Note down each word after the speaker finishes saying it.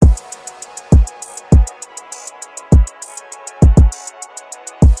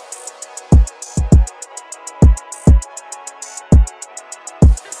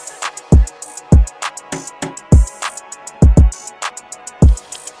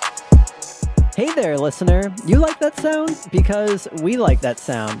Hey there, listener. You like that sound? Because we like that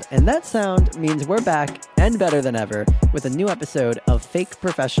sound. And that sound means we're back and better than ever with a new episode of Fake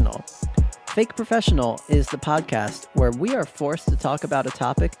Professional. Fake Professional is the podcast where we are forced to talk about a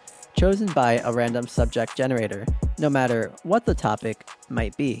topic chosen by a random subject generator, no matter what the topic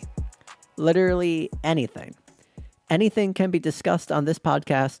might be. Literally anything. Anything can be discussed on this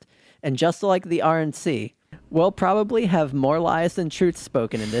podcast, and just like the RNC, we'll probably have more lies than truth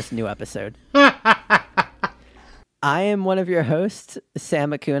spoken in this new episode. I am one of your hosts,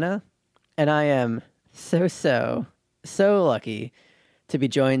 Sam Acuna, and I am so lucky to be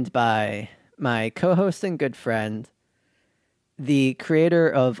joined by my co-host and good friend, the creator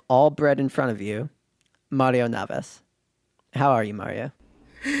of All Bread in Front of You, Mario Naves. How are you, Mario?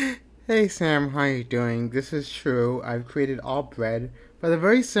 Hey Sam, how are you doing? This is true. I've created All Bread for the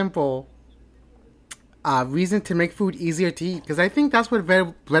very simple reason to make food easier to eat, because I think that's what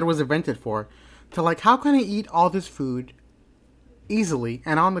bread was invented for. To how can I eat all this food easily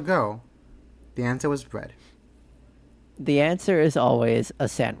and on the go? The answer was bread. The answer is always a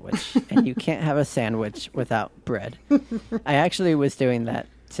sandwich, and you can't have a sandwich without bread. I actually was doing that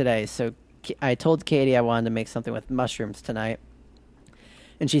today, so I told Katie I wanted to make something with mushrooms tonight,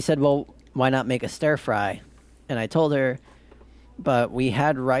 and she said, well, why not make a stir fry? And I told her, but we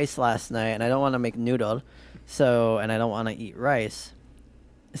had rice last night, and I don't want to make noodle, and I don't want to eat rice.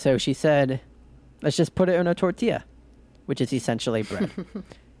 So she said, let's just put it in a tortilla, which is essentially bread.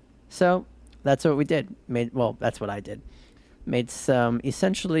 So that's what we did. That's what I did. Made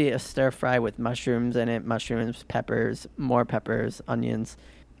essentially a stir fry with mushrooms in it. Mushrooms, peppers, more peppers, onions.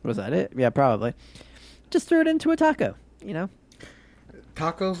 Was that it? Yeah, probably. Just threw it into a taco,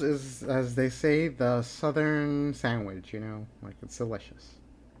 Tacos is, as they say, the southern sandwich, it's delicious.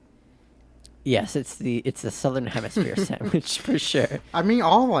 Yes, it's the southern hemisphere sandwich for sure. I mean,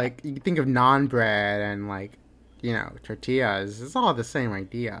 you think of naan bread and tortillas, it's all the same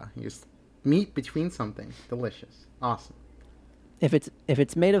idea. You just meat between something. Delicious. Awesome. If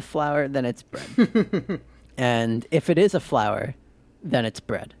it's made of flour, then it's bread. And if it is a flour, then it's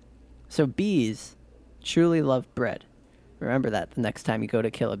bread. So bees truly love bread. Remember that the next time you go to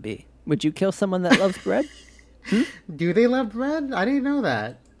kill a bee. Would you kill someone that loves bread? Do they love bread? I didn't know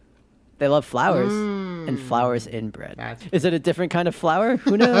that. They love flowers, and flowers in bread. Is it a different kind of flour?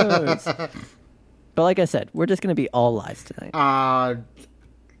 Who knows? But like I said, we're just going to be all lies tonight.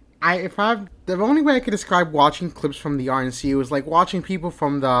 The only way I could describe watching clips from the RNC was like watching people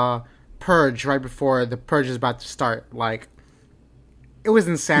from the Purge right before the Purge is about to start. It was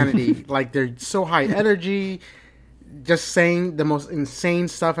insanity. They're so high energy, just saying the most insane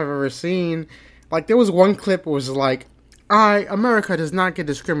stuff I've ever seen. There was one clip where it was America does not get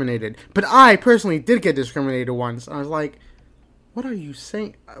discriminated, but I personally did get discriminated once. I was like, what are you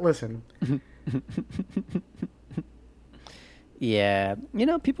saying? Listen. Yeah.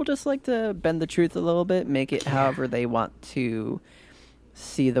 People just like to bend the truth a little bit, make it however they want to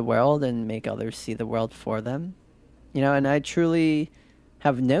see the world and make others see the world for them. And I truly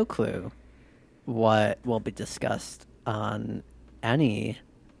have no clue what will be discussed on any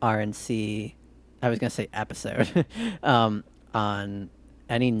RNC, I was going to say episode, on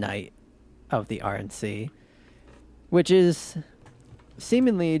any night of the RNC, which is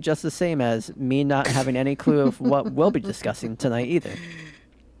seemingly just the same as me not having any clue of what we'll be discussing tonight either.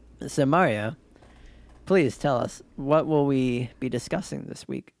 So Mario, please tell us, what will we be discussing this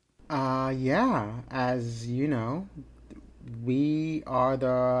week? As you know, we are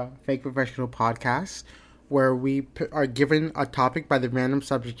the Fake Professional Podcast, where we are given a topic by the random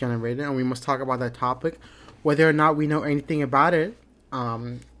subject generator, and we must talk about that topic, whether or not we know anything about it,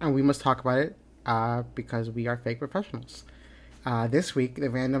 and we must talk about it because we are fake professionals. This week,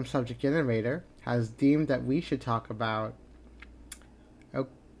 the random subject generator has deemed that we should talk about...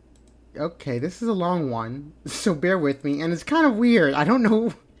 Okay, this is a long one, so bear with me, and it's kind of weird. I don't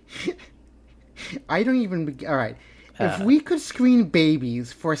know... Alright. If we could screen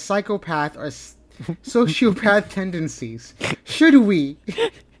babies for psychopath or sociopath tendencies, should we?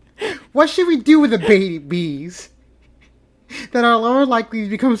 What should we do with the babies that are more likely to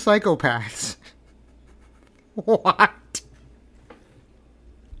become psychopaths? What?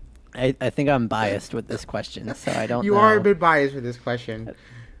 I think I'm biased with this question, so I don't know. You are a bit biased with this question.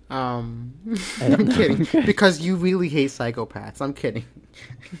 I'm kidding. Because you really hate psychopaths. I'm kidding.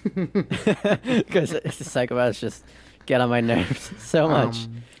 Because psychopaths just get on my nerves so much.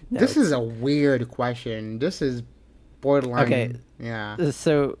 This is a weird question. This is borderline. Okay. Yeah.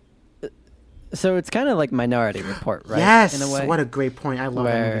 So it's kind of like Minority Report, right? Yes. In a way. What a great point. I love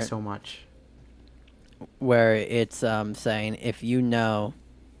that movie so much. Where it's saying if you know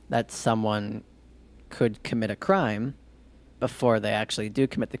that someone could commit a crime before they actually do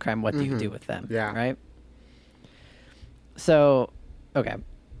commit the crime. What do you do with them? Yeah. Right? So, okay.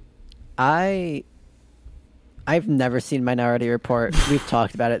 I've never seen Minority Report. We've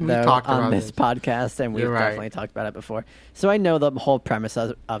talked about it, though, on this podcast, and we've definitely talked about it before. So I know the whole premise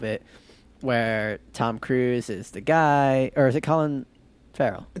of it, where Tom Cruise is the guy, or is it Colin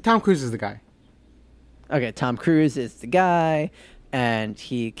Farrell? Tom Cruise is the guy. Okay, Tom Cruise is the guy, and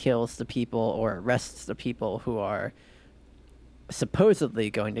he kills the people or arrests the people who are supposedly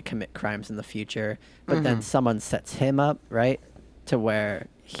going to commit crimes in the future, but then someone sets him up, right, to where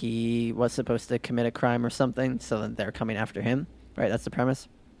he was supposed to commit a crime or something, so then they're coming after him, right? That's the premise.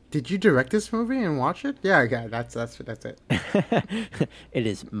 Did you direct this movie and watch it? Yeah, that's it. It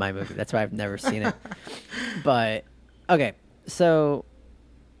is my movie. That's why I've never seen it. But okay, so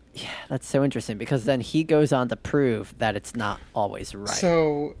yeah, that's so interesting because then he goes on to prove that it's not always right.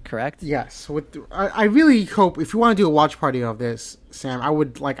 So correct? Yes. I really hope if you want to do a watch party of this, Sam, I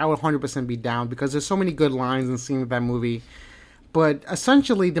would 100% be down because there's so many good lines and scenes with that movie. But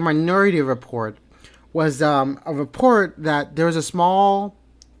essentially, the Minority Report was a report that there was a small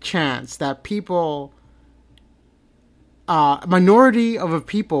chance that people, the minority of the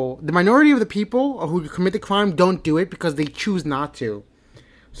people who commit the crime don't do it because they choose not to.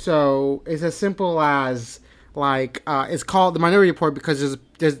 So it's as simple as it's called the Minority Report because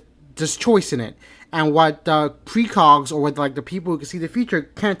there's choice in it, and what precogs or what the people who can see the future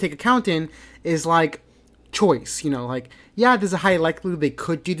can't take account in is choice. There's a high likelihood they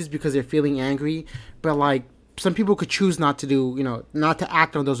could do this because they're feeling angry, but some people could choose not to do, not to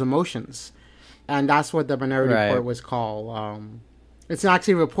act on those emotions, and that's what the Minority Report was called. It's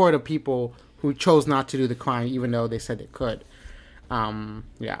actually a report of people who chose not to do the crime even though they said they could.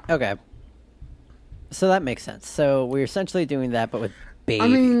 Yeah. Okay. So that makes sense. So we're essentially doing that, but with babies. I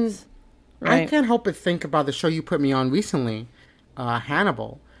mean, right? I can't help but think about the show you put me on recently,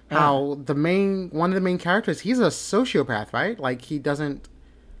 Hannibal. How one of the main characters, he's a sociopath, right? He doesn't,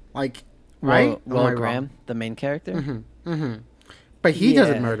 right? Will Graham, the main character? Mm-hmm. Mm-hmm. But he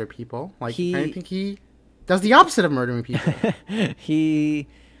doesn't murder people. I think he does the opposite of murdering people. He...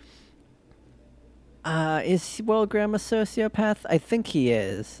 is Will Graham a sociopath? I think he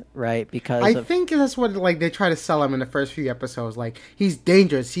is, right? Because I think that's what they try to sell him in the first few episodes. He's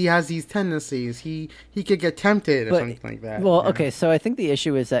dangerous. He has these tendencies. He could get tempted or something like that. Well, okay. So I think the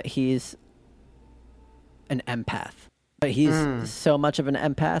issue is that he's an empath, but he's so much of an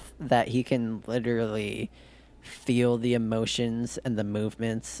empath that he can literally feel the emotions and the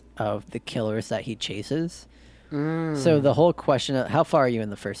movements of the killers that he chases. So the whole question of how far are you in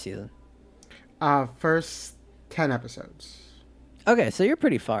the first season? First 10 episodes. Okay, so you're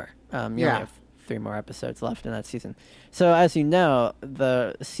pretty far. You only have 3 more episodes left in that season. So as you know,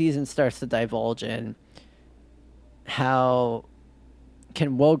 the season starts to divulge in how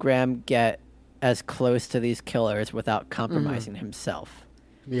can Will Graham get as close to these killers without compromising himself.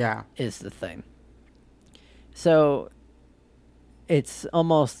 Yeah. Is the thing. So it's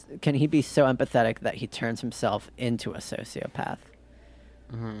almost, can he be so empathetic that he turns himself into a sociopath?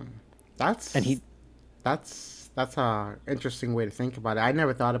 That's a interesting way to think about it. I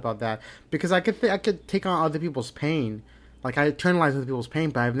never thought about that because I could take on other people's pain. I internalize other people's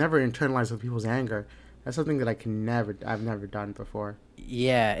pain, but I've never internalized other people's anger. That's something that I've never done before.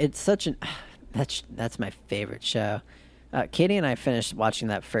 Yeah, it's such an that's my favorite show. Katie and I finished watching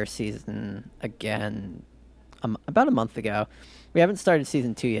that first season again about a month ago. We haven't started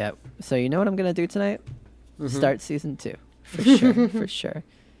season 2 yet, so you know what I'm gonna do tonight? Start season 2 for sure, for sure.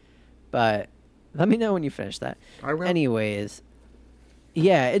 But let me know when you finish that. I will. Anyways,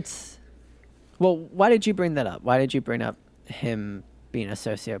 yeah, it's... Well, why did you bring that up? Why did you bring up him being a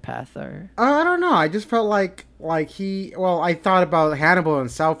sociopath? Or I don't know. I just felt like he... Well, I thought about Hannibal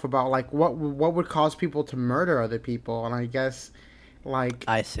himself, about what would cause people to murder other people. And I guess,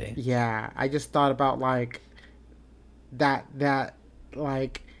 I see. Yeah, I just thought about, that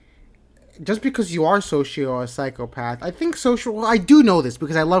just because you are socio or a psychopath, I think social... Well, I do know this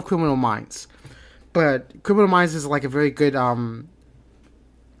because I love Criminal Minds. But Criminal Minds is a very good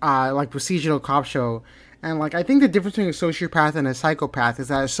procedural cop show. And I think the difference between a sociopath and a psychopath is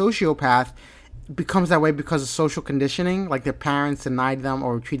that a sociopath becomes that way because of social conditioning, their parents denied them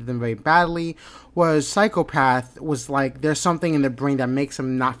or treated them very badly, whereas psychopath was there's something in the brain that makes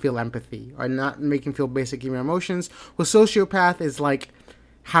them not feel empathy or not make them feel basic human emotions. Well, sociopath is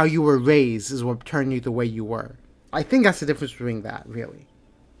how you were raised is what turned you the way you were. I think that's the difference between that, really.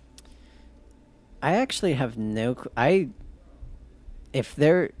 I actually have no... I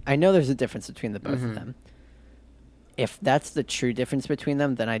know there's a difference between the both of them. If that's the true difference between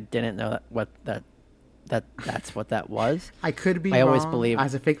them, then I didn't know what that that's what that was. I could be I always wrong believed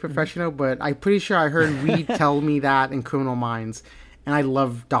as a fake professional, but I'm pretty sure I heard Reed tell me that in Criminal Minds, and I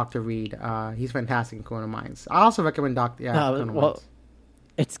love Dr. Reed. He's fantastic in Criminal Minds. I also recommend Criminal Minds.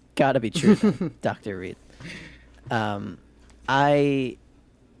 It's got to be true, Dr. Reed.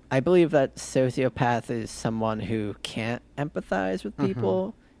 I believe that sociopath is someone who can't empathize with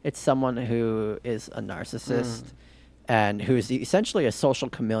people. It's someone who is a narcissist and who is essentially a social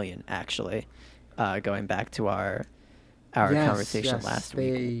chameleon, actually, going back to our conversation last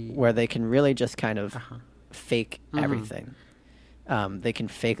week, where they can really just kind of fake everything. They can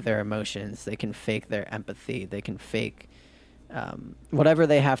fake their emotions. They can fake their empathy. They can fake whatever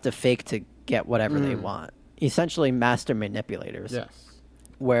they have to fake to get whatever they want. Essentially master manipulators. Yes.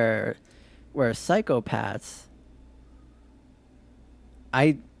 Where psychopaths,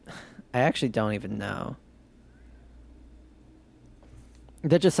 I actually don't even know.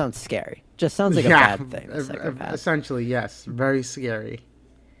 That just sounds scary. Just sounds like a bad thing. Essentially, yes. Very scary.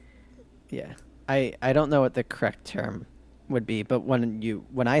 Yeah. I don't know what the correct term would be, but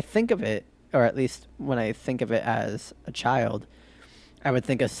when I think of it, or at least when I think of it as a child, I would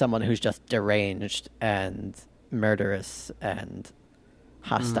think of someone who's just deranged and murderous and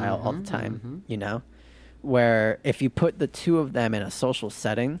hostile all the time, you know? Where if you put the two of them in a social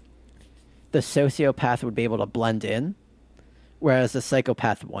setting, the sociopath would be able to blend in, whereas the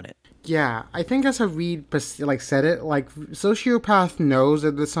psychopath wouldn't. Yeah, I think that's how Reed said it. Like, sociopath knows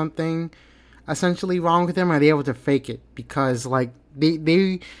that there's something essentially wrong with them, and they're able to fake it because, like,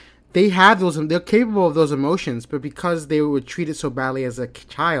 they have those, they're capable of those emotions, but because they were treated so badly as a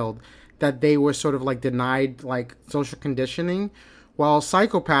child, that they were sort of like denied like social conditioning, while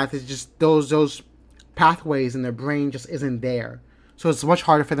psychopath is just those pathways in their brain just isn't there, so it's much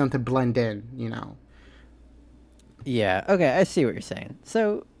harder for them to blend in, you know. Yeah. Okay, I see what you're saying.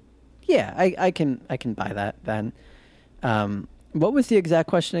 So, yeah, I can buy that then. What was the exact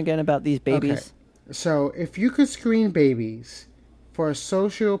question again about these babies? Okay. So, if you could screen babies for a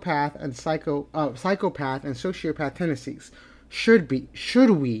sociopath and psychopath and sociopath tendencies,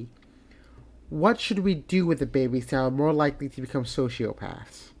 what should we do with the babies that are more likely to become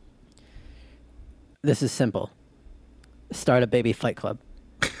sociopaths? This is simple. Start a baby fight club.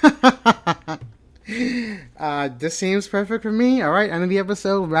 This seems perfect for me. All right, end of the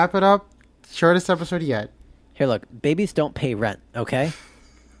episode. Wrap it up. Shortest episode yet. Here, look. Babies don't pay rent, okay?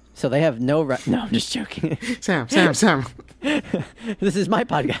 So they have no rent. No, I'm just joking. Sam. This is my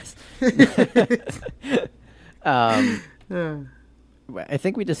podcast. I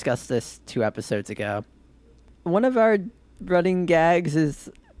think we discussed this 2 episodes ago. One of our running gags is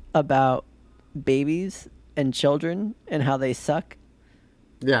about babies and children and how they suck.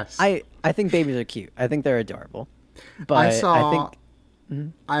 Yes. I think babies are cute. I think they're adorable. But I think...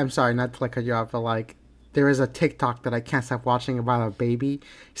 I'm sorry, not to cut you off, but like, there is a TikTok that I can't stop watching about a baby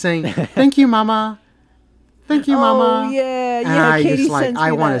saying, "Thank you, mama. Thank you, mama." Oh, yeah. And yeah, I Katie just like,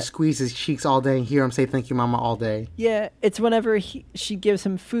 I want to that. squeeze his cheeks all day and hear him say "Thank you, mama" all day. Yeah, it's whenever she gives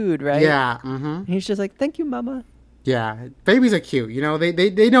him food, right? Yeah. He's just like, "Thank you, mama." Yeah. Babies are cute. You know,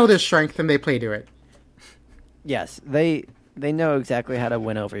 they know their strength and they play to it. Yes, they know exactly how to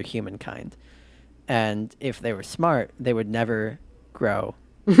win over humankind. And if they were smart, they would never grow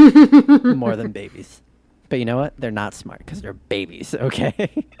more than babies. But you know what? They're not smart because they're babies,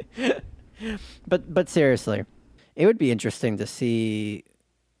 okay? But seriously, it would be interesting to see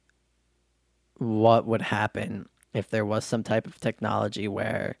what would happen if there was some type of technology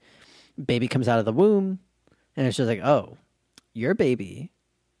where baby comes out of the womb and it's just like, oh, your baby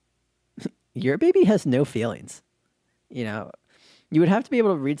has no feelings. You know, you would have to be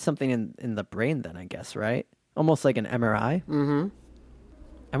able to read something in the brain then, I guess, right? Almost like an MRI. Mm-hmm.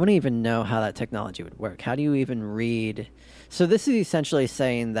 I wouldn't even know how that technology would work. How do you even read? So this is essentially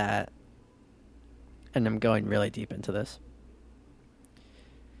saying that, and I'm going really deep into this,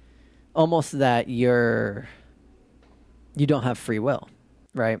 almost that you don't have free will,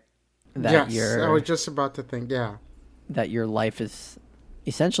 right? That yes, I was just about to think, yeah. That your life is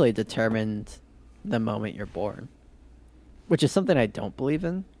essentially determined the moment you're born, which is something I don't believe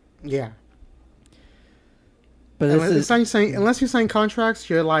in. Yeah. But unless you sign contracts,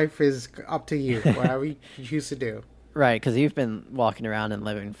 your life is up to you, whatever you choose to do. Right, because you've been walking around and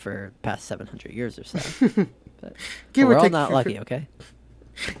living for past 700 years or so. But we're all not lucky, okay?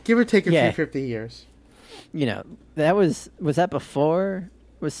 Give or take a few 50 years. You know, that was that before?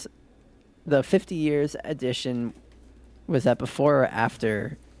 Was the 50 years edition, was that before or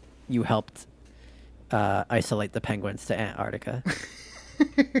after you helped isolate the penguins to Antarctica?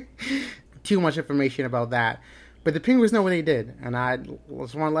 Too much information about that. But the penguins know what they did, and I just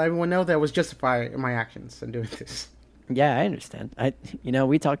want to let everyone know that I was justified in my actions in doing this. Yeah, I understand.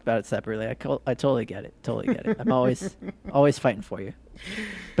 We talked about it separately. I totally get it. Totally get it. I'm always fighting for you.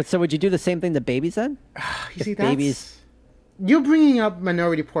 But so would you do the same thing to babies then? You see, Babies. You bringing up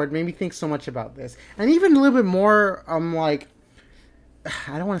Minority Report made me think so much about this, and even a little bit more. Like,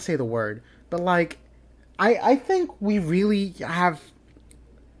 I don't want to say the word, but like, I think we really have.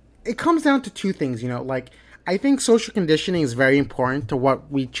 It comes down to two things, like. I think social conditioning is very important to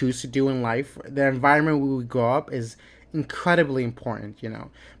what we choose to do in life. The environment we grow up is incredibly important.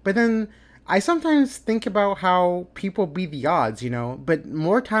 But then I sometimes think about how people beat the odds. But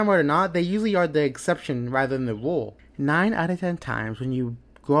more time or not, they usually are the exception rather than the rule. 9 out of 10 times when you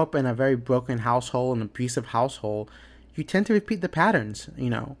grow up in a very broken household, an abusive household, you tend to repeat the patterns.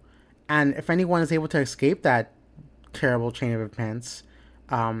 And if anyone is able to escape that terrible chain of events,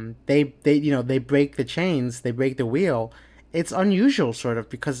 they break the chains, they break the wheel. It's unusual, sort of,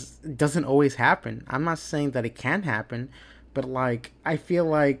 because it doesn't always happen. I'm not saying that it can happen, but like I feel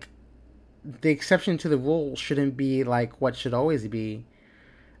like the exception to the rule shouldn't be like what should always be.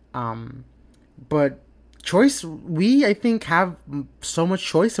 But I think have so much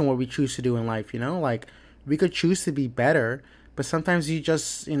choice in what we choose to do in life. Like we could choose to be better, but sometimes you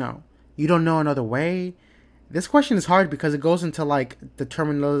just you don't know another way. This question is hard because it goes into like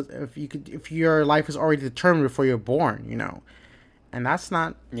determine if your life is already determined before you're born, and that's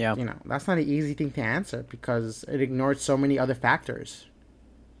not that's not an easy thing to answer because it ignores so many other factors.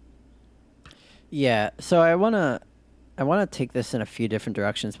 Yeah, so I wanna take this in a few different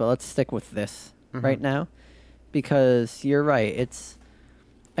directions, but let's stick with this right now because you're right.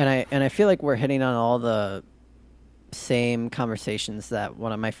 And I feel like we're hitting on all the same conversations that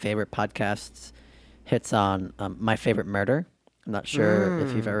one of my favorite podcasts hits on, My Favorite Murder. I'm not sure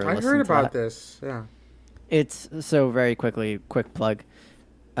if you've ever listened to that. I heard about this, yeah. It's so very quick plug.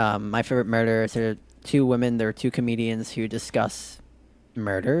 My Favorite Murder, they're two women, they're two comedians who discuss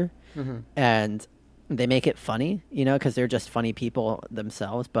murder, and they make it funny, because they're just funny people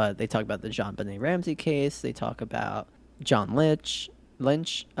themselves, but they talk about the JonBenet Ramsey case, they talk about John Lynch,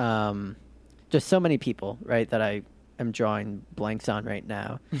 just so many people, right, that I am drawing blanks on right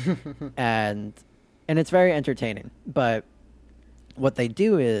now. And it's very entertaining. But what they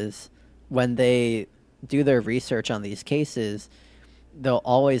do is when they do their research on these cases, they'll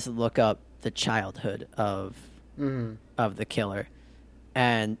always look up the childhood of the killer.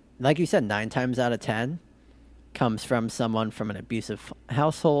 And like you said, 9 times out of 10 comes from someone from an abusive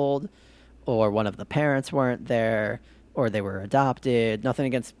household, or one of the parents weren't there, or they were adopted. Nothing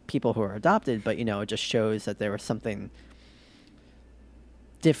against people who are adopted, but, it just shows that there was something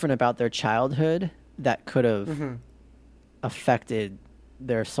different about their childhood that could have affected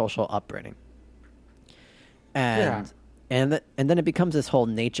their social upbringing. And then it becomes this whole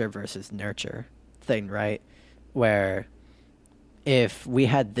nature versus nurture thing, right? Where if we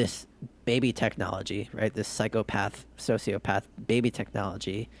had this baby technology, right, this psychopath, sociopath baby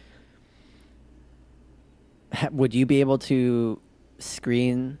technology, would you be able to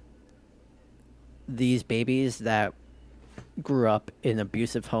screen these babies that grew up in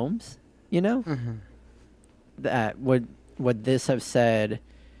abusive homes? That would this have said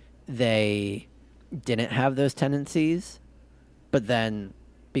they didn't have those tendencies, but then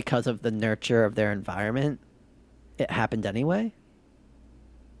because of the nurture of their environment, it happened anyway?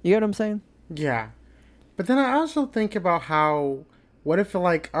 You get what I'm saying? Yeah. But then I also think about what if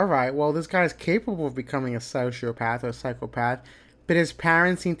like, all right, well, this guy's capable of becoming a sociopath or a psychopath, but his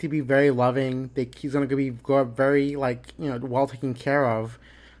parents seem to be very loving. He's going to grow up very, well taken care of,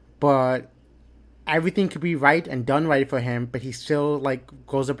 but everything could be right and done right for him, but he still,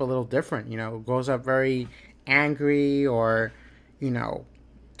 grows up a little different, grows up very angry or,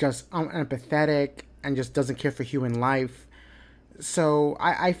 just unempathetic and just doesn't care for human life. So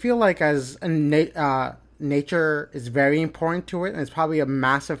I feel like as nature is very important to it, and it's probably a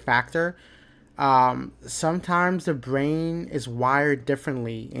massive factor. Sometimes the brain is wired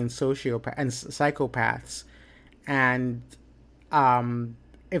differently in sociopaths and psychopaths, and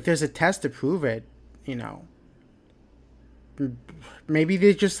if there's a test to prove it, maybe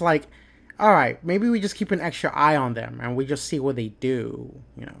they're just like, all right, maybe we just keep an extra eye on them and we just see what they do,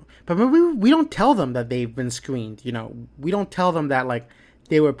 But maybe we don't tell them that they've been screened, We don't tell them that,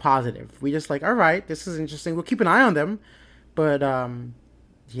 they were positive. We just all right, this is interesting. We'll keep an eye on them. But,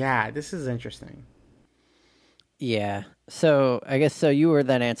 yeah, this is interesting. Yeah. So I guess you were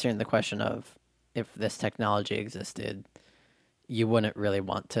then answering the question of if this technology existed, you wouldn't really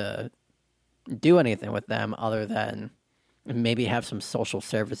want to do anything with them other than maybe have some social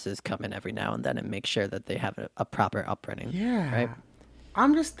services come in every now and then and make sure that they have a proper upbringing. Yeah. Right.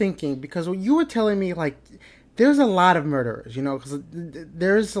 I'm just thinking because when you were telling me like there's a lot of murderers, you know, because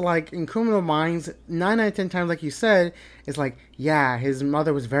there's like in Criminal Minds, 9 out of 10 times, like you said, it's like, yeah, his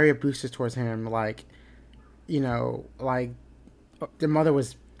mother was very abusive towards him, like, you know, like the mother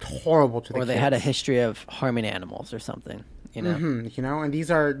was horrible to the kids. Or they had a history of harming animals or something, you know. You know, and these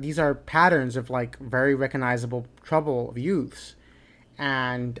are patterns of like very recognizable trouble of youths,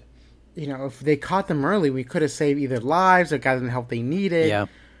 and you know, if they caught them early, we could have saved either lives or got them the help they needed. Yeah.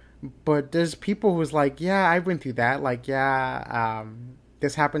 But there's people who's like, yeah, I went through that. Like, yeah,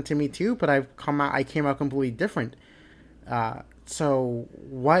 this happened to me too. But I came out completely different. So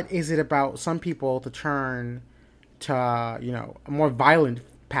what is it about some people to turn to, you know, a more violent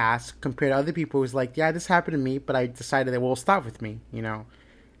past compared to other people who's like, yeah, this happened to me, but I decided it will stop with me. You know,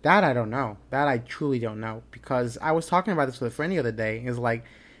 that I don't know. That I truly don't know, because I was talking about this with a friend the other day. Is like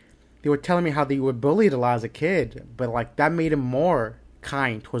they were telling me how they were bullied a lot as a kid, but like that made them more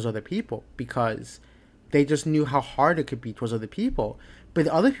kind towards other people because they just knew how hard it could be towards other people. But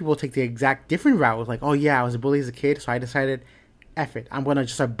the other people take the exact different route. It was like, oh yeah, I was a bully as a kid, so I decided, F it, I'm gonna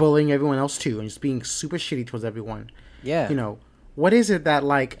just start bullying everyone else too and just being super shitty towards everyone. Yeah. You know, what is it that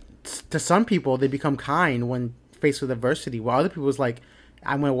like to some people they become kind when faced with adversity, while other people's like,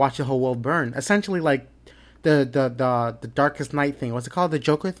 I'm gonna watch the whole world burn. Essentially, like the Darkest Night thing. What's it called? The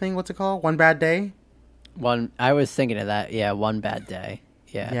Joker thing. What's it called? One Bad Day. I was thinking of that. Yeah, One Bad Day.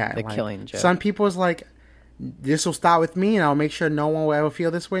 Yeah, the like, killing joke. Some people's like, this will start with me, and I'll make sure no one will ever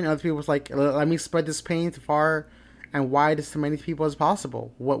feel this way. And other people's like, let me spread this pain as far and wide as to many people as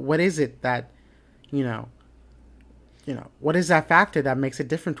possible. What is it that, you know, what is that factor that makes it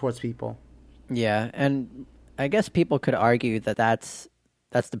different towards people? Yeah, and I guess people could argue that that's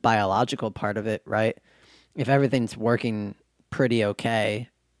the biological part of it, right? If everything's working pretty okay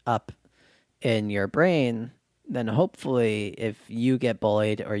up in your brain, then hopefully if you get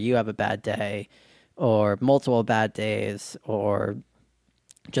bullied or you have a bad day or multiple bad days or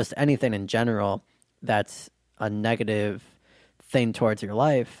just anything in general that's a negative thing towards your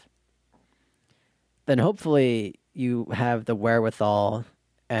life, then hopefully you have the wherewithal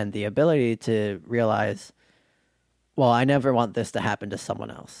and the ability to realize, well, I never want this to happen to someone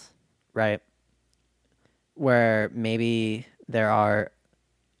else, right? Where maybe there are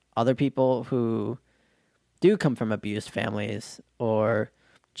other people who do come from abused families or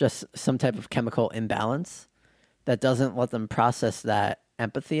just some type of chemical imbalance that doesn't let them process that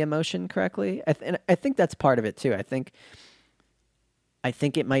empathy emotion correctly. I think that's part of it too. I think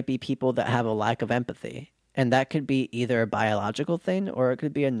it might be people that have a lack of empathy, and that could be either a biological thing or it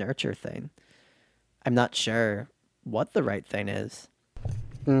could be a nurture thing. I'm not sure what the right thing is,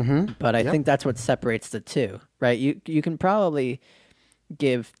 but I think that's what separates the two, right? You can probably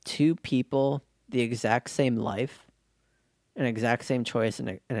give two people the exact same life, an exact same choice,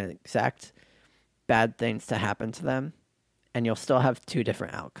 and an exact bad things to happen to them, and you'll still have two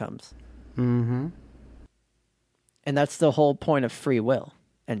different outcomes. And that's the whole point of free will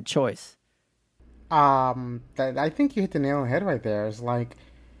and choice. I think you hit the nail on the head right there. It's like,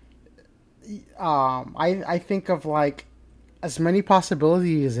 I think of like as many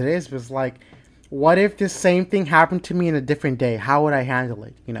possibilities as it is, but it's like, what if this same thing happened to me in a different day? How would I handle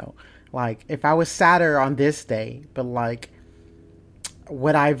it? You know, like if I was sadder on this day, but like,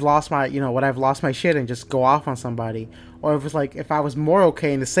 would I've lost my shit and just go off on somebody? Or if it's like, if I was more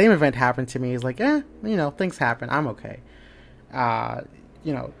okay and the same event happened to me, it's like, you know, things happen. I'm okay.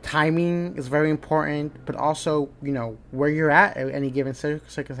 You know, timing is very important, but also, you know, where you're at any given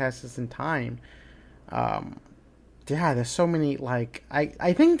circumstances in time. Yeah, there's so many, like,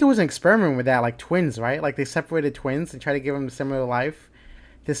 I think there was an experiment with that, like twins, right? Like they separated twins and tried to give them a similar life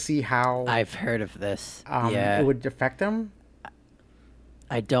to see how... I've heard of this. It would affect them.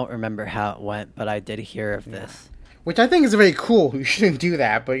 I don't remember how it went, but I did hear of this. Which I think is very cool. You shouldn't do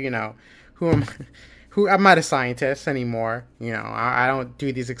that, but, you know, I'm not a scientist anymore. You know, I don't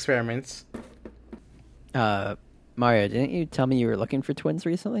do these experiments. Mario, didn't you tell me you were looking for twins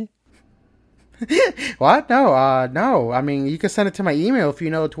recently? What? No. I mean, you can send it to my email if you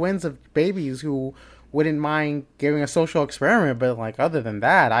know twins of babies who wouldn't mind giving a social experiment. But, like, other than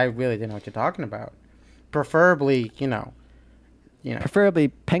that, I really didn't know what you're talking about. Preferably, you know. Preferably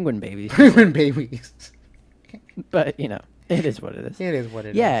penguin babies. Penguin babies. But, you know, it is what it is. It is what it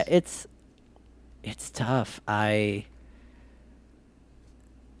is. Yeah, it's tough. I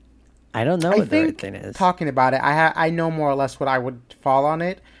don't know what the right thing is. Talking about it, I know more or less what I would fall on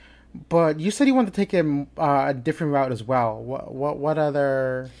it. But you said you wanted to take a different route as well. What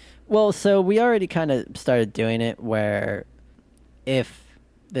other... Well, so we already kind of started doing it where if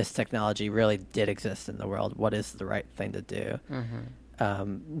this technology really did exist in the world, what is the right thing to do?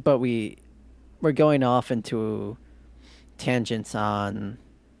 But we're going off into tangents on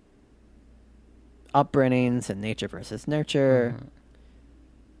upbringings and nature versus nurture.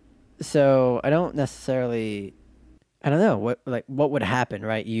 So I don't know what would happen,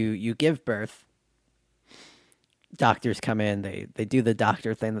 right? You give birth, doctors come in, they do the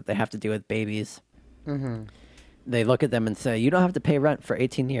doctor thing that they have to do with babies. They look at them and say, you don't have to pay rent for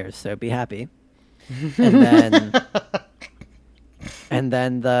 18 years, so be happy. And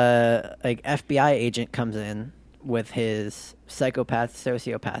then the FBI agent comes in with his psychopath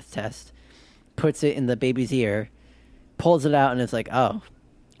sociopath test, puts it in the baby's ear, pulls it out, and it's like, oh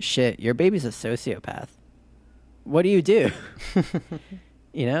shit, your baby's a sociopath. What do you do?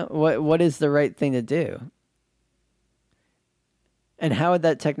 What is the right thing to do? And how would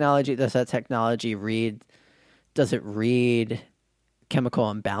does that technology read? Does it read chemical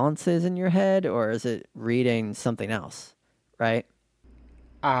imbalances in your head, or is it reading something else? Right?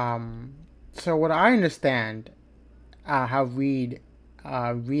 So what I understand, how Reed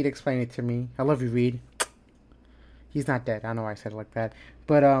explained it to me. I love you, Reed. He's not dead. I don't know why I said it like that.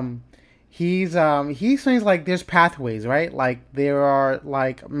 But he explains like there's pathways, right? Like there are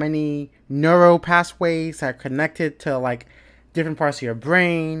like many neuro pathways that are connected to like different parts of your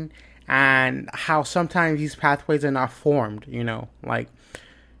brain, and how sometimes these pathways are not formed, like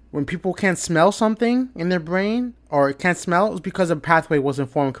when people can't smell something in their brain or can't smell, it's because the pathway wasn't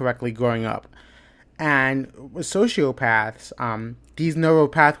formed correctly growing up. And with sociopaths, these neural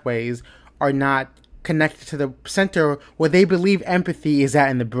pathways are not connected to the center where they believe empathy is at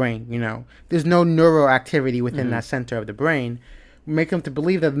in the brain. There's no neural activity within that center of the brain, make them to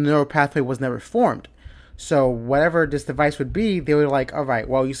believe that the neural pathway was never formed. So whatever this device would be, they were like, all right,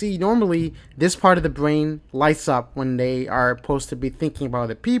 well, you see, normally this part of the brain lights up when they are supposed to be thinking about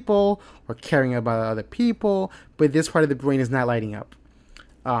other people or caring about other people, but this part of the brain is not lighting up.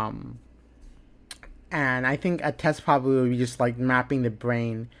 And I think a test probably would be just like mapping the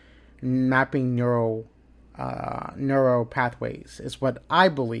brain, mapping neural pathways is what I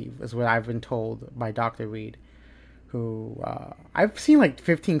believe, is what I've been told by Dr. Reed, who I've seen like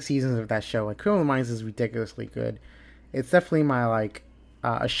 15 seasons of that show. Like Criminal Minds is ridiculously good. It's definitely my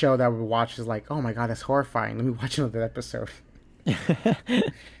a show that I would watch is like, oh my god, that's horrifying. Let me watch another episode. Is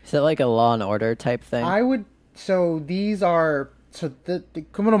it like a Law and Order type thing? The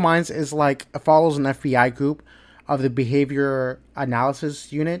Criminal Minds is like follows an FBI group of the Behavior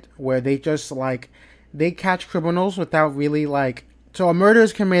Analysis Unit, where they just they catch criminals without really so a murder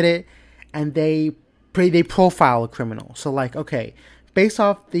is committed and they profile a criminal. So okay, based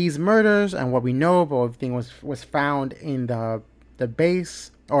off these murders and what we know about everything was found in the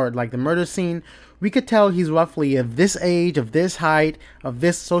base or the murder scene, we could tell he's roughly of this age, of this height, of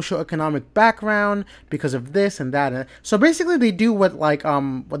this socioeconomic background because of this and that. So basically they do what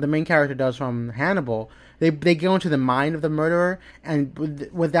the main character does from Hannibal. They go into the mind of the murderer, and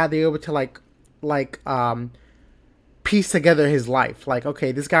with that they're able to piece together his life.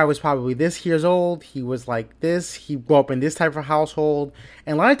 Okay, this guy was probably this years old, he was like this, he grew up in this type of household,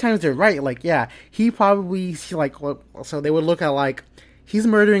 and a lot of times they're right. He probably so they would look at he's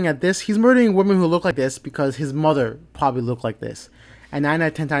murdering women who look like this because his mother probably looked like this, and 9 out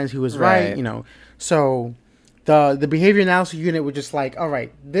of 10 times he was right. So the behavior analysis unit would just all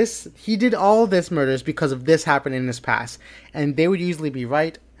right, he did all this murders because of this happened in his past, and they would usually be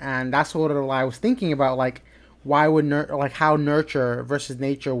right. And that's what I was thinking about, why would how nurture versus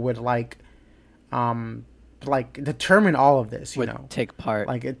nature would determine all of this, take part.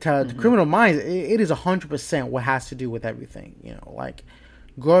 To Criminal Minds, it is 100% what has to do with everything.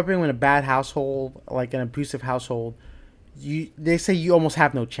 Grow up in a bad household, an abusive household, they say you almost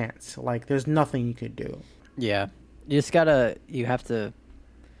have no chance. There's nothing you could do. Yeah, you have to.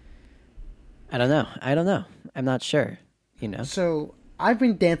 I don't know. I'm not sure. So I've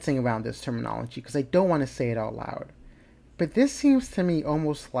been dancing around this terminology because I don't want to say it out loud. But this seems to me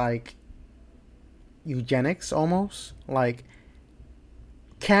almost like eugenics, almost. Should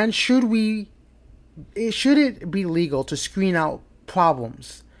it be legal to screen out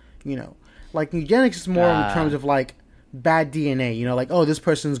problems? Eugenics is more in terms of bad DNA, oh, this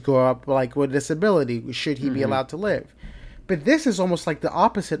person's grow up with a disability. Should he be allowed to live? But this is almost the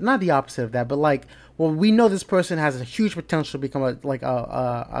opposite, not the opposite of that, but we know this person has a huge potential to become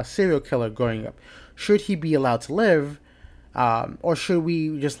a serial killer growing up. Should he be allowed to live? Or should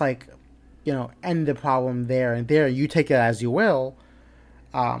we just end the problem there and there? You take it as you will.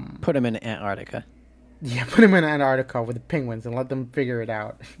 Put him in Antarctica. Yeah, put him in Antarctica with the penguins and let them figure it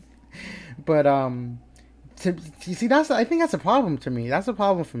out. But you see, I think that's a problem to me. That's a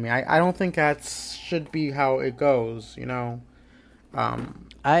problem for me. I don't think that should be how it goes.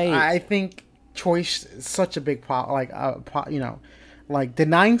 I think choice is such a big problem. Like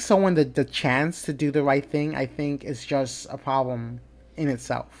denying someone the chance to do the right thing, I think is just a problem in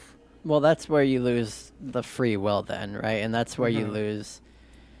itself. Well, that's where you lose the free will then, right? And that's where you lose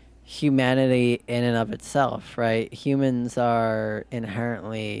humanity in and of itself, right? Humans are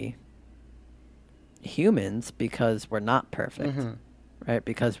inherently humans because we're not perfect, right?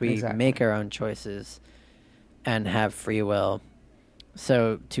 Because we make our own choices and have free will.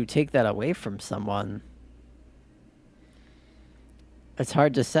 So to take that away from someone, it's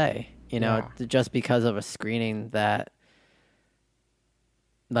hard to say, just because of a screening that,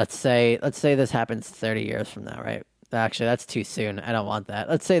 let's say this happens 30 years from now, right? Actually, that's too soon. I don't want that.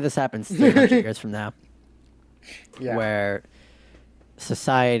 Let's say this happens 300 years from now, where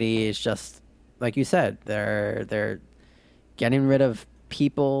society is just, like you said, they're getting rid of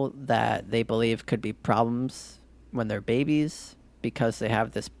people that they believe could be problems when they're babies because they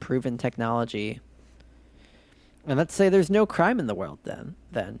have this proven technology. And let's say there's no crime in the world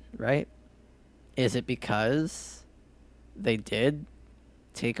then, right? Is it because they did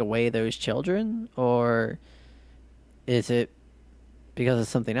take away those children, or is it because of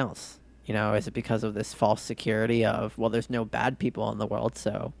something else? Is it because of this false security of, well, there's no bad people in the world,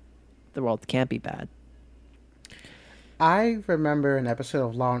 so the world can't be bad? I remember an episode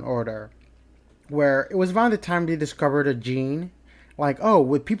of Law and Order where it was around the time they discovered a gene. Like, oh,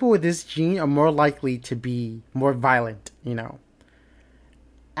 with people with this gene are more likely to be more violent,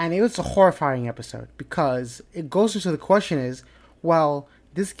 And it was a horrifying episode because it goes into the question is, well,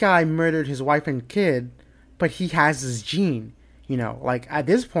 this guy murdered his wife and kid, but he has this gene, Like, at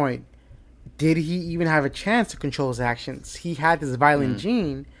this point, did he even have a chance to control his actions? He had this violent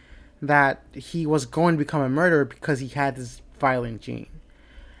gene that he was going to become a murderer because he had this violent gene.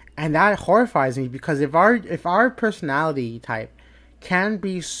 And that horrifies me because if our personality type can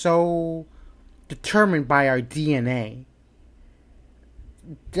be so determined by our DNA,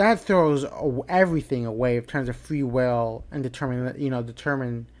 that throws everything away in terms of free will and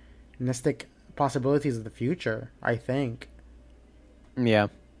deterministic possibilities of the future, I think. Yeah,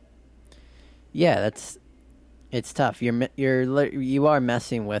 it's tough. You are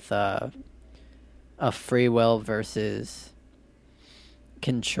messing with a free will versus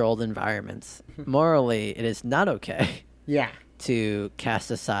controlled environments. Morally, it is not okay. Yeah. To cast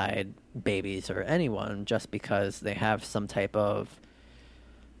aside babies or anyone just because they have some type of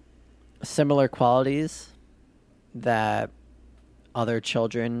similar qualities that other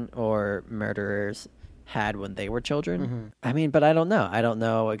children or murderers had when they were children. I mean, but I don't know. I don't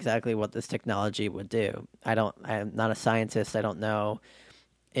know exactly what this technology would do. I'm not a scientist. I don't know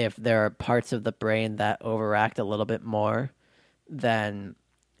if there are parts of the brain that overact a little bit more than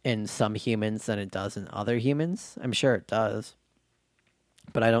in some humans than it does in other humans. I'm sure it does.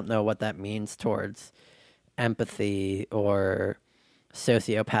 But I don't know what that means towards empathy or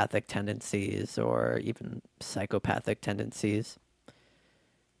sociopathic tendencies or even psychopathic tendencies.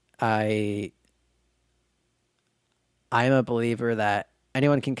 I'm a believer that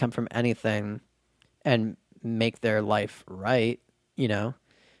anyone can come from anything and make their life right, and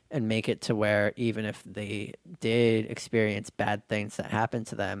make it to where even if they did experience bad things that happened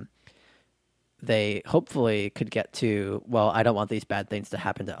to them, they hopefully could get to, well, I don't want these bad things to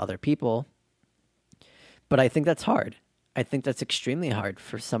happen to other people. But I think that's hard. I think that's extremely hard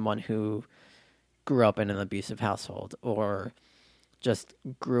for someone who grew up in an abusive household or just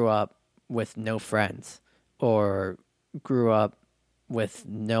grew up with no friends or grew up with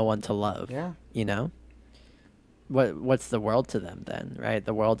no one to love. Yeah. What's the world to them then, right?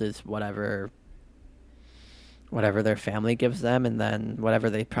 The world is whatever their family gives them, and then whatever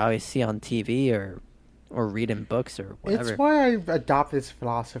they probably see on TV or read in books or whatever. It's why I've adopted this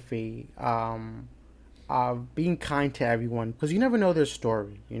philosophy of being kind to everyone, because you never know their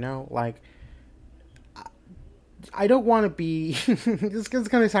story, Like, I don't want to be... This is going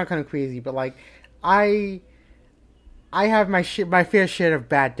to sound kind of crazy, but, like, I have my fair share of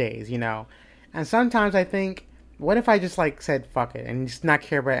bad days, And sometimes I think, what if I just, like, said fuck it and just not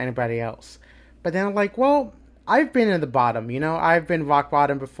care about anybody else? But then I'm like, well... I've been in the bottom, I've been rock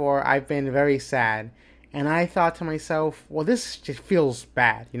bottom before. I've been very sad. And I thought to myself, well, this just feels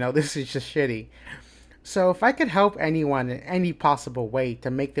bad. This is just shitty. So if I could help anyone in any possible way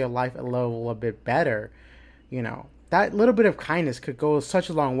to make their life a little bit better, that little bit of kindness could go such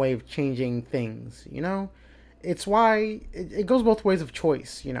a long way of changing things, It's why it goes both ways of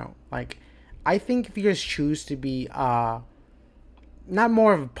choice, Like, I think if you just choose to be, not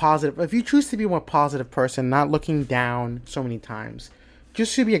more of a positive. If you choose to be a more positive person, not looking down so many times,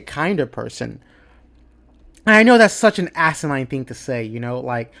 just to be a kinder person. And I know that's such an asinine thing to say,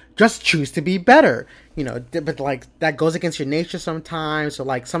 like, just choose to be better, but like that goes against your nature sometimes, or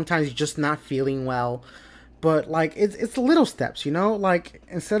like sometimes you're just not feeling well. But like it's the little steps, like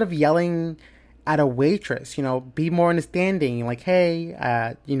instead of yelling at a waitress, be more understanding, like,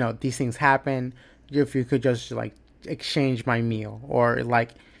 hey, these things happen. If you could just like exchange my meal, or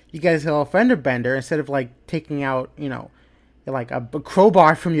like you guys have a fender bender, instead of like taking out, like a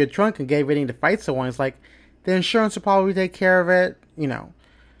crowbar from your trunk and getting ready to fight someone, it's like the insurance will probably take care of it,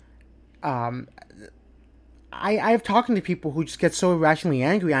 I've talked to people who just get so irrationally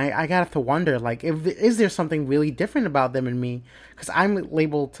angry. I gotta have to wonder, like, is there something really different about them and me? Because I'm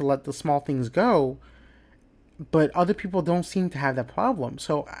able to let the small things go, but other people don't seem to have that problem.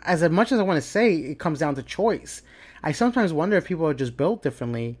 So, as much as I want to say, it comes down to choice. I sometimes wonder if people are just built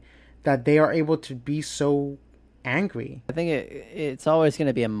differently, that they are able to be so angry. I think it's always going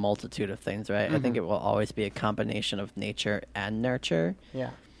to be a multitude of things, right? Mm-hmm. I think it will always be a combination of nature and nurture.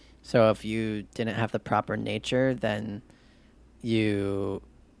 Yeah. So if you didn't have the proper nature, then you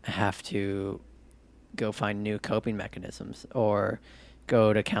have to go find new coping mechanisms or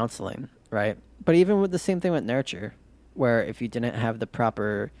go to counseling, right? But even with the same thing with nurture, where if you didn't have the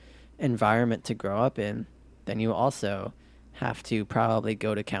proper environment to grow up in, then you also have to probably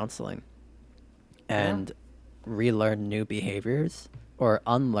go to counseling and relearn new behaviors or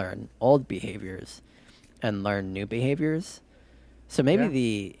unlearn old behaviors and learn new behaviors. So maybe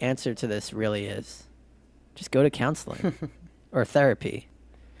the answer to this really is just go to counseling or therapy,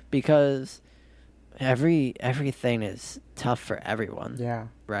 because everything is tough for everyone. Yeah.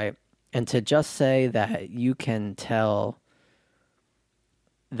 Right? And to just say that you can tell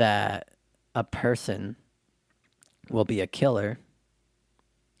that a person will be a killer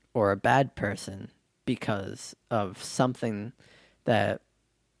or a bad person because of something that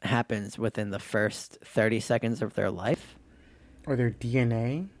happens within the first 30 seconds of their life, or their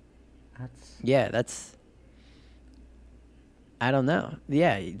DNA. That's I don't know.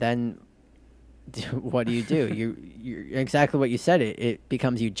 Yeah, then what do? You're exactly what you said. It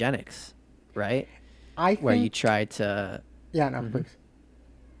becomes eugenics, right? Where you try to. Yeah, no, please.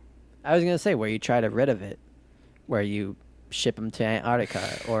 I was gonna say where you try to rid of it, where you ship them to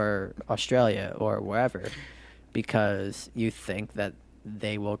Antarctica or Australia or wherever, because you think that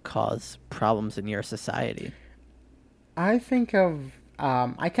they will cause problems in your society. I think of,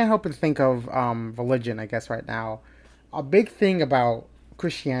 I can't help but think of religion, I guess, right now. A big thing about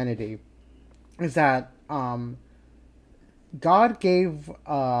Christianity is that God gave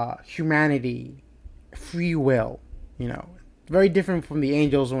humanity free will, very different from the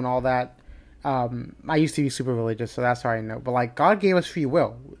angels and all that. I used to be super religious, so that's how I know. But like, God gave us free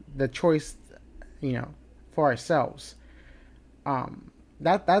will, the choice, for ourselves.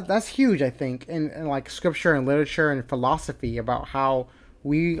 That's huge, I think, in like scripture and literature and philosophy, about how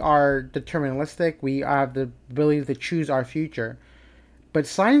we are deterministic. We have the ability to choose our future. But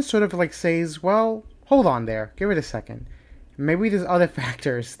science sort of like says, well, hold on there, give it a second. Maybe there's other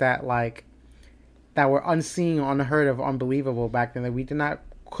factors that were unseen, unheard of, unbelievable back then that we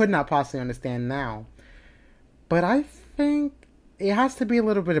could not possibly understand now. But I think it has to be a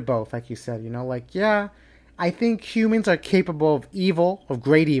little bit of both, like you said, I think humans are capable of evil, of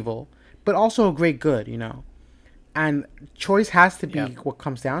great evil, but also of great good, and choice has to be what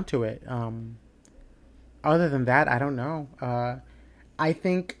comes down to it. Other than that, I don't know. I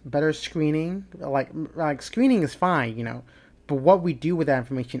think better screening, like screening is fine, but what we do with that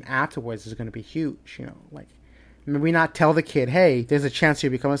information afterwards is going to be huge, maybe not tell the kid, hey, there's a chance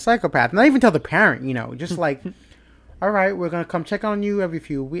you'll become a psychopath. Not even tell the parent, just like, all right, we're going to come check on you every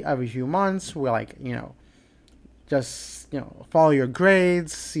few months. We're like, just, follow your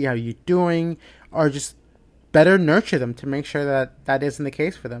grades, see how you're doing, or just better nurture them to make sure that isn't the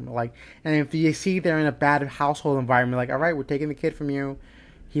case for them. Like, and if you see they're in a bad household environment, like, all right, we're taking the kid from you.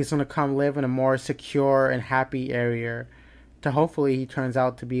 He's going to come live in a more secure and happy area to hopefully he turns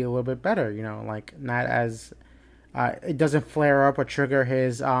out to be a little bit better, like not as, it doesn't flare up or trigger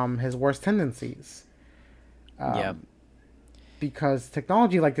his worst tendencies. Because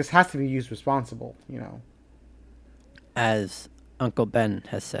technology like this has to be used responsible, As Uncle Ben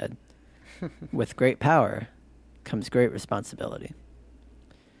has said, with great power comes great responsibility.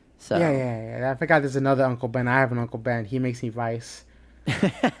 So yeah. I forgot there's another Uncle Ben. I have an Uncle Ben. He makes me rice.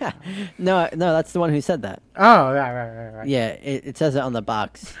 No, that's the one who said that. Oh, right. Yeah, it says it on the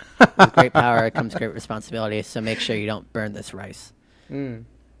box. With great power comes great responsibility, so make sure you don't burn this rice. So,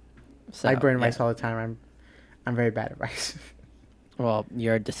 I burn rice all the time. I'm very bad at rice. Well,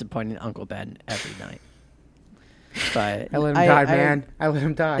 you're disappointing Uncle Ben every night. But I let him die, man. I let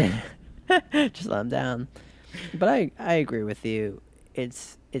him die. just let him down. But I agree with you.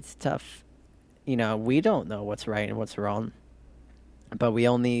 It's tough. You know, we don't know what's right and what's wrong, but we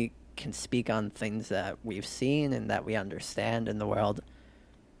only can speak on things that we've seen and that we understand in the world.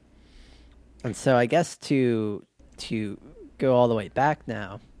 And so I guess to go all the way back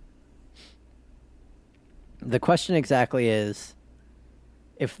now, the question exactly is,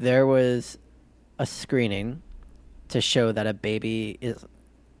 if there was a screening to show that a baby is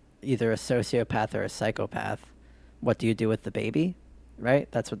either a sociopath or a psychopath, what do you do with the baby? Right?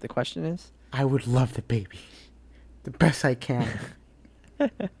 That's what the question is. I would love the baby. The best I can.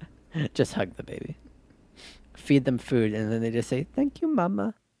 Just hug the baby. Feed them food, and then they just say, "Thank you,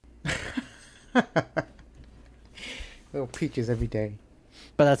 Mama." Little peaches every day.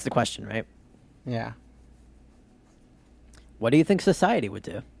 But that's the question, right? Yeah. What do you think society would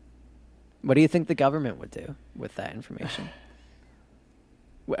do? What do you think the government would do with that information?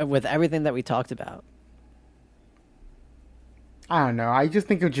 With everything that we talked about? I don't know. I just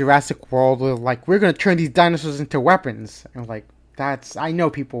think of Jurassic World with, like, we're going to turn these dinosaurs into weapons. And, like, I know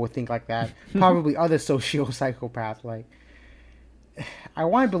people would think like that. Probably other psychopaths. Like, I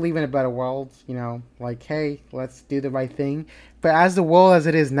want to believe in a better world, you know, like, hey, let's do the right thing. But as the world as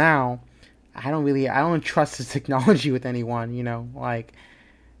it is now, I don't trust this technology with anyone, you know, like,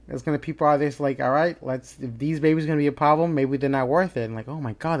 there's going to be people out there like, all right, if these babies are going to be a problem, maybe they're not worth it. And like, oh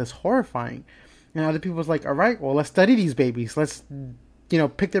my God, that's horrifying. And other people's like, all right, well, let's study these babies. Let's, you know,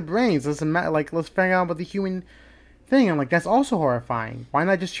 pick their brains. Let's figure out about the human thing. I'm like, that's also horrifying. Why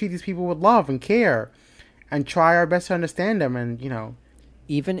not just treat these people with love and care and try our best to understand them? And, you know,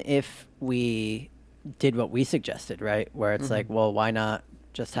 even if we did what we suggested, right? Where it's like, well, why not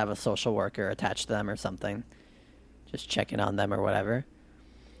just have a social worker attached to them or something? Just checking on them or whatever.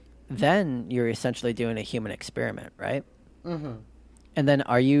 Then you're essentially doing a human experiment, right? Mm-hmm. And then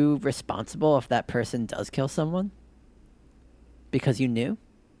are you responsible if that person does kill someone? Because you knew?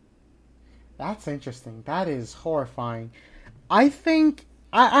 That's interesting. That is horrifying. I think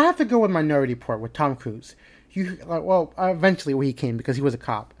I have to go with Minority Report with Tom Cruise. Eventually where he came because he was a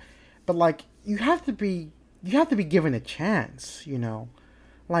cop. But like, you have to be given a chance, you know?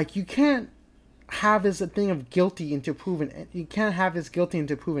 Like, you can't have this a thing of guilty into proven. You can't have this guilty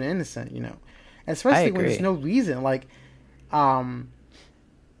into proven innocent, you know? Especially when there's no reason. Like,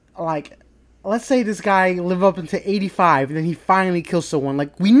 let's say this guy lived up until 85 and then he finally kills someone.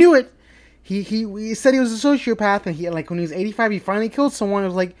 Like, we knew it. He said he was a sociopath, and when he was 85 he finally killed someone. It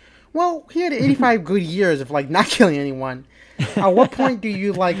was like, well, he had 85 good years of like not killing anyone. At what point do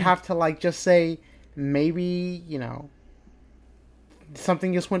you like have to like just say maybe, you know,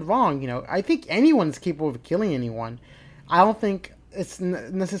 something just went wrong? You know, I think anyone's capable of killing anyone. I don't think it's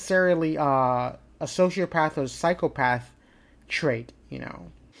necessarily a sociopath or psychopath trait, you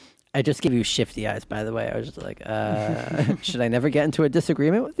know. I just gave you shifty eyes, by the way. I was just like, should I never get into a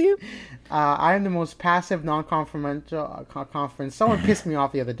disagreement with you? I am the most passive, non-confrontational conference. Someone pissed me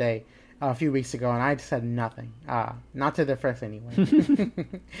off the other day, a few weeks ago, and I said nothing. Not to their face anyway.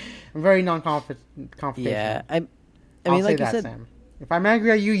 I'm very non-confrontational. Yeah, I mean, I'll like say I that, said, Sam. If I'm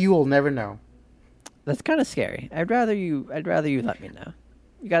angry at you, you will never know. That's kind of scary. I'd rather you let me know.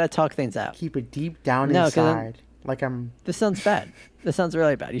 You got to talk things out. Keep it deep down inside. Like I'm... This sounds bad. This sounds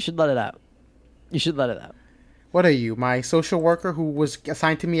really bad. You should let it out. You should let it out. What are you, my social worker who was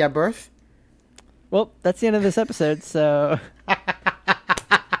assigned to me at birth? Well, that's the end of this episode, so...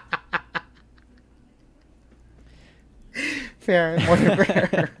 Fair.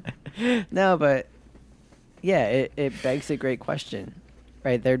 Whatever. No, but... Yeah, it begs a great question.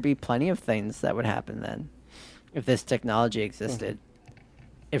 Right? There'd be plenty of things that would happen then. If this technology existed.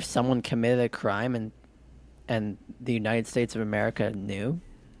 If someone committed a crime and the United States of America knew.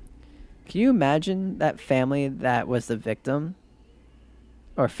 Can you imagine that family that was the victim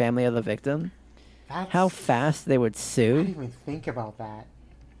or family of the victim? How fast they would sue? I didn't even think about that.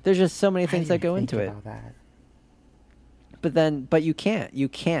 There's just so many things that go into it. But you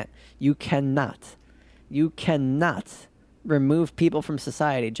cannot remove people from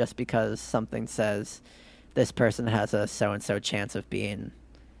society just because something says this person has a so-and-so chance of being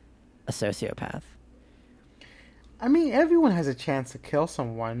a sociopath. I mean, everyone has a chance to kill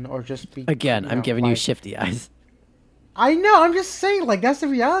someone or just be... Again, I'm giving you shifty eyes. I know. I'm just saying, like, that's the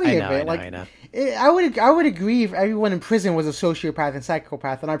reality of it. I know. I would agree if everyone in prison was a sociopath and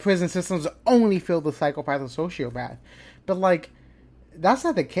psychopath, and our prison systems only filled with psychopath and sociopath. But, like, that's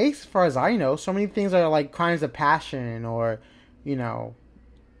not the case as far as I know. So many things are, like, crimes of passion or, you know,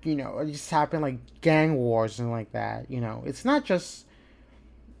 it just happen, like, gang wars and like that. You know, it's not just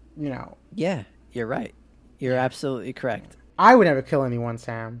you know. Yeah, you're right. You're absolutely correct. I would never kill anyone,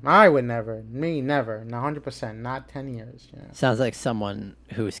 Sam. I would never. Me, never. 100%. Not 10 years. Yeah. Sounds like someone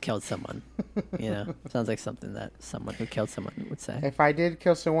who's killed someone. Sounds like something that someone who killed someone would say. If I did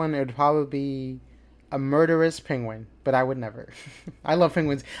kill someone, it would probably be a murderous penguin, but I would never. I love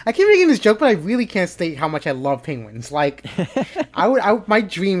penguins. I keep making this joke, but I really can't state how much I love penguins. Like, my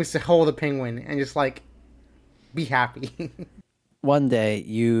dream is to hold a penguin and just like be happy. One day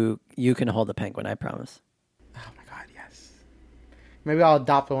you can hold a penguin, I promise. Oh my god, yes. Maybe I'll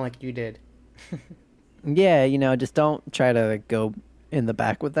adopt one like you did. Yeah, just don't try to go in the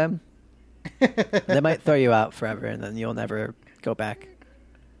back with them. They might throw you out forever, and then you'll never go back.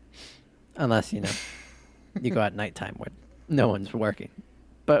 Unless, you go at nighttime when no one's working.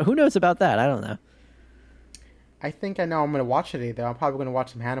 But who knows about that? I don't know. I think I know I'm going to watch today, though. I'm probably going to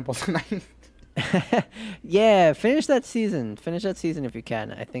watch some Hannibal tonight. Yeah, finish that season. Finish that season if you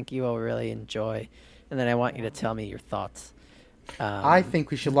can. I think you will really enjoy. And then I want you to tell me your thoughts. I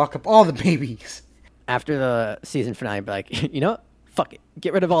think we should lock up all the babies. After the season finale, be like, you know what? Fuck it.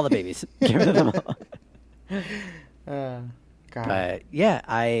 Get rid of all the babies. Get rid of them all. God. But yeah,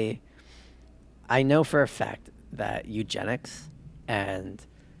 I know for a fact that eugenics and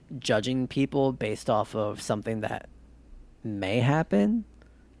judging people based off of something that may happen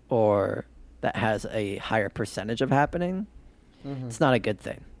or that has a higher percentage of happening, it's not a good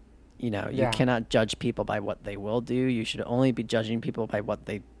thing. You cannot judge people by what they will do. You should only be judging people by what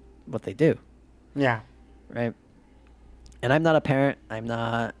they do. Yeah. Right? And I'm not a parent. I'm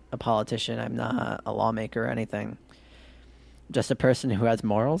not a politician. I'm not a lawmaker or anything. Just a person who has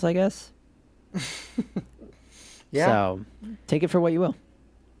morals, I guess. Yeah. So, take it for what you will.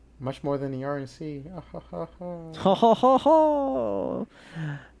 Much more than the RNC. Ho, ho, ho, ho.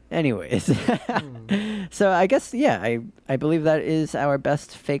 Anyways. So, I guess, yeah, I believe that is our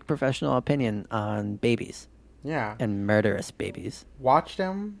best fake professional opinion on babies. Yeah. And murderous babies. Watch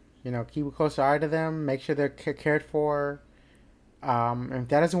them. Keep a close eye to them. Make sure they're cared for. If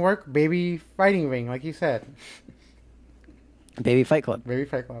that doesn't work, baby fighting ring, like you said. Baby Fight Club. Baby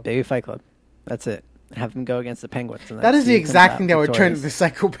Fight Club. Baby Fight Club. That's it. Have them go against the Penguins. And that is the exact thing that would turn into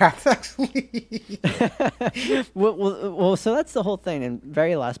psychopaths, actually. well, so that's the whole thing. And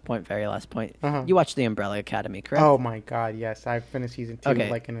very last point. You watched The Umbrella Academy, correct? Oh my god, yes. I finished season 2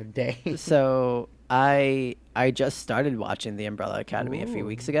 like in a day. So I just started watching The Umbrella Academy a few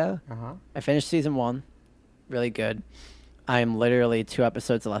weeks ago. I finished season 1. Really good. I'm literally 2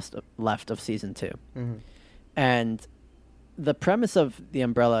 episodes left of season 2. And the premise of The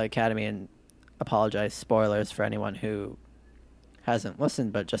Umbrella Academy, and apologize, spoilers for anyone who hasn't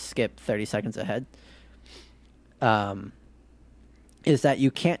listened but just skipped 30 seconds ahead, is that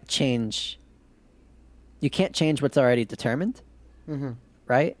you can't change what's already determined,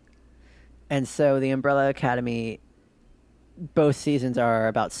 right? And so the Umbrella Academy, both seasons are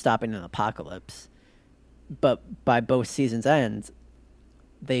about stopping an apocalypse, but by both seasons' end,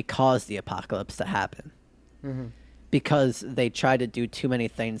 they cause the apocalypse to happen. Because they try to do too many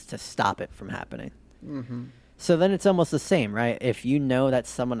things to stop it from happening. So then it's almost the same, right? If you know that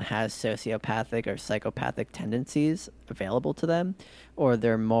someone has sociopathic or psychopathic tendencies available to them, or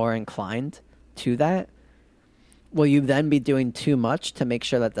they're more inclined to that, will you then be doing too much to make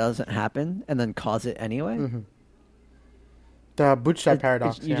sure that doesn't happen and then cause it anyway? The bootstrap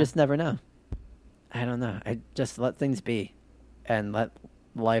paradox. You just never know. I don't know. I just let things be and let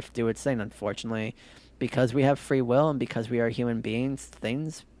life do its thing. Unfortunately, because we have free will and because we are human beings,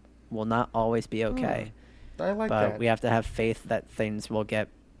 things will not always be okay. I like but that. We have to have faith that things will get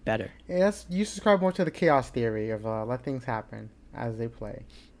better. Yeah, you subscribe more to the chaos theory of let things happen as they play.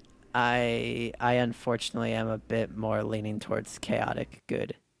 I unfortunately am a bit more leaning towards chaotic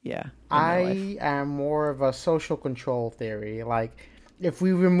good. Yeah. I am more of a social control theory. Like, if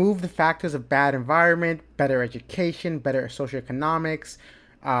we remove the factors of bad environment, better education, better socioeconomics,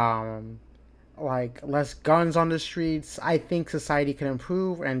 like less guns on the streets, I think society can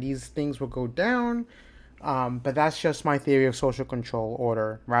improve and these things will go down. But that's just my theory of social control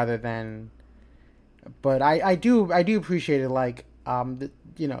order rather than. But I do appreciate it. Like trying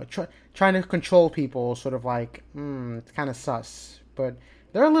to control people, sort of like it's kind of sus. But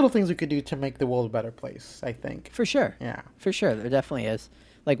there are little things we could do to make the world a better place, I think. For sure. Yeah. For sure, there definitely is.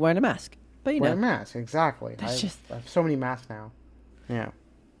 Like wearing a mask. But wearing a mask, exactly. I just... have so many masks now. Yeah.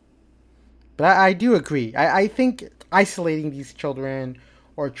 But I do agree. I think isolating these children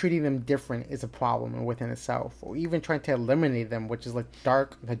or treating them different is a problem within itself. Or even trying to eliminate them, which is like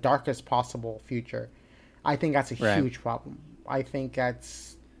the darkest possible future. I think that's a huge problem. I think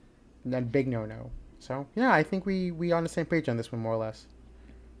that's a big no-no. So, yeah, I think we on the same page on this one, more or less.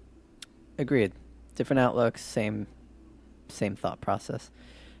 Agreed. Different outlooks, same thought process.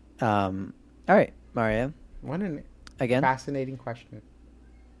 All right, Mario. What a Again? fascinating question.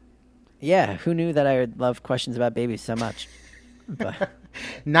 Yeah, who knew that I would love questions about babies so much? But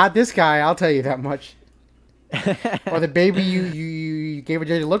Not this guy, I'll tell you that much. Or the baby you gave a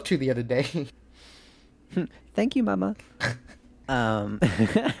dirty look to the other day. thank you, Mama. So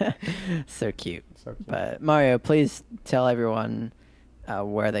cute. So cute. But Mario, please tell everyone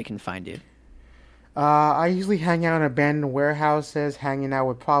where they can find you. I usually hang out in abandoned warehouses, hanging out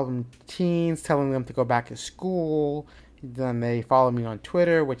with problem teens, telling them to go back to school. Then they follow me on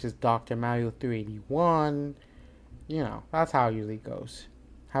Twitter, which is Dr. Mario381. You know, that's how it usually goes.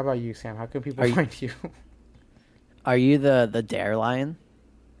 How about you, Sam? How can people find you? Are you the Dare lion?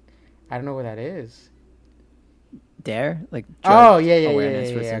 I don't know what that is. Dare? Like Oh, yeah,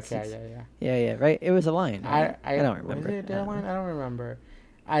 awareness for yeah, instance. yeah. Yeah, right? It was a lion. Right? I don't remember. Was it a Dare line? I don't remember.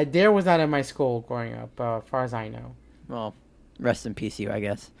 Dare was not in my school growing up, as far as I know. Well, rest in peace, you, I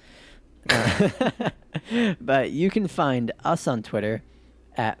guess. But you can find us on Twitter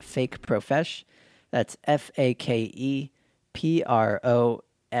at FakeProfesh. That's FakeProfesh.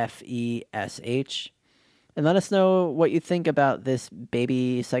 And let us know what you think about this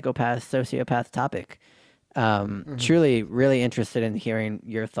baby psychopath, sociopath topic. Truly, really interested in hearing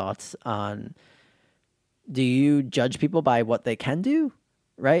your thoughts on, do you judge people by what they can do,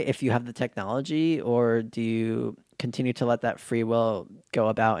 right? If you have the technology, or do you continue to let that free will go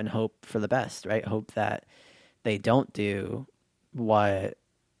about and hope for the best, right? Hope that they don't do what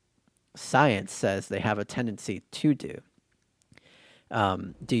science says they have a tendency to do.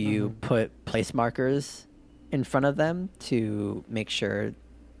 Do you put place markers in front of them to make sure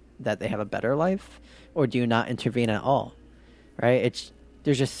that they have a better life, or do you not intervene at all? Right?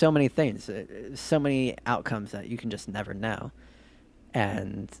 There's just so many things, so many outcomes that you can just never know.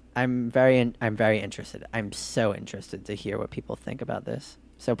 And I'm very interested. I'm so interested to hear what people think about this.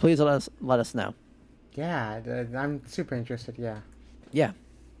 So please let us know. Yeah, I'm super interested. Yeah. Yeah.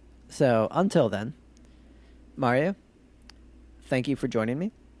 So until then, Mario, thank you for joining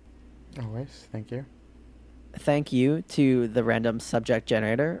me. Always. Thank you. Thank you to the random subject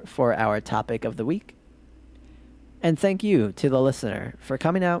generator for our topic of the week. And thank you to the listener for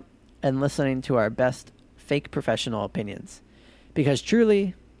coming out and listening to our best fake professional opinions. Because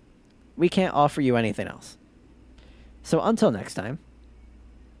truly, we can't offer you anything else. So until next time,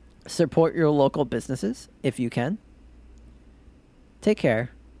 support your local businesses if you can. Take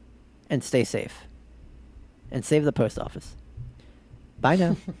care and stay safe. And save the post office. Bye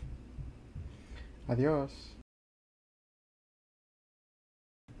now. Adios.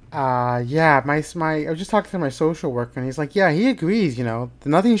 Yeah, my I was just talking to my social worker, and he's like, yeah, he agrees,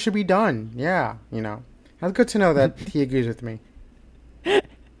 nothing should be done. Yeah, That's good to know that he agrees with me.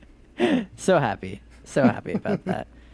 So happy about that.